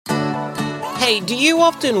Hey, do you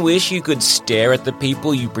often wish you could stare at the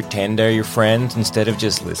people you pretend are your friends instead of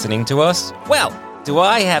just listening to us? Well, do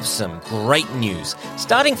I have some great news.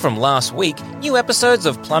 Starting from last week, new episodes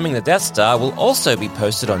of Plumbing the Death Star will also be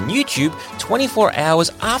posted on YouTube 24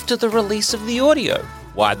 hours after the release of the audio.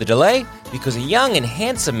 Why the delay? Because a young and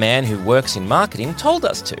handsome man who works in marketing told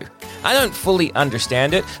us to. I don't fully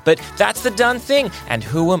understand it, but that's the done thing, and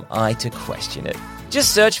who am I to question it?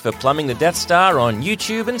 Just search for Plumbing the Death Star on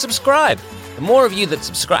YouTube and subscribe. The more of you that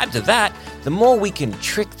subscribe to that, the more we can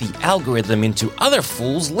trick the algorithm into other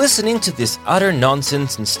fools listening to this utter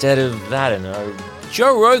nonsense instead of, I don't know,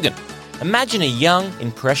 Joe Rogan. Imagine a young,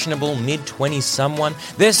 impressionable, mid-20s someone.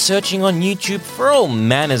 They're searching on YouTube for all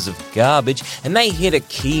manners of garbage, and they hit a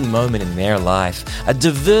key moment in their life, a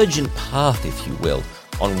divergent path, if you will.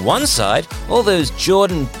 On one side, all those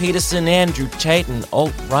Jordan Peterson, Andrew Tate, and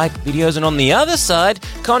alt-right videos, and on the other side,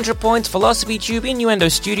 ContraPoints, PhilosophyTube, Innuendo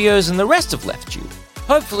Studios, and the rest of LeftTube.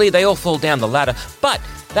 Hopefully they all fall down the ladder, but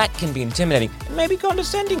that can be intimidating and maybe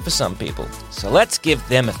condescending for some people. So let's give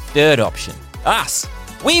them a third option. Us.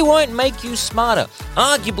 We won't make you smarter.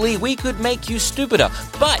 Arguably, we could make you stupider,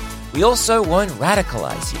 but we also won't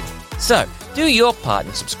radicalize you. So, do your part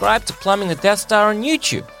and subscribe to Plumbing the Death Star on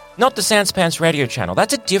YouTube. Not the Sanspants radio channel.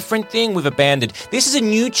 That's a different thing we've abandoned. This is a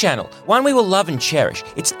new channel, one we will love and cherish.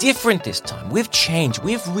 It's different this time. We've changed.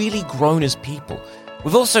 We've really grown as people.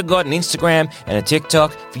 We've also got an Instagram and a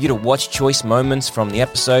TikTok for you to watch choice moments from the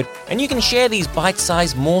episode, and you can share these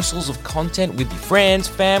bite-sized morsels of content with your friends,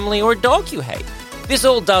 family, or a dog you hate. If this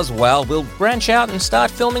all does well, we'll branch out and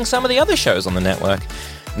start filming some of the other shows on the network.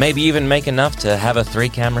 Maybe even make enough to have a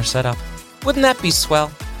 3-camera setup. Wouldn't that be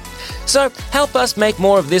swell? So, help us make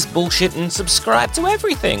more of this bullshit and subscribe to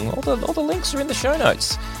everything. All the links are in the show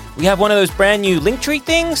notes. We have one of those brand new Linktree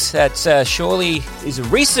things that surely is a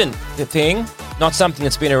recent thing, not something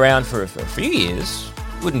that's been around for a few years.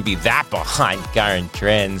 Wouldn't be that behind current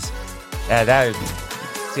trends. That would be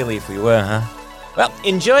silly if we were, huh? Well,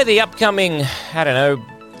 enjoy the upcoming,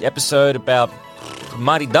 episode about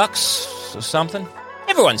Mighty Ducks or something.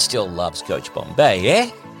 Everyone still loves Coach Bombay,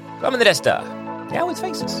 eh? Plumbing the Death Star. Now with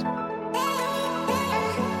faces.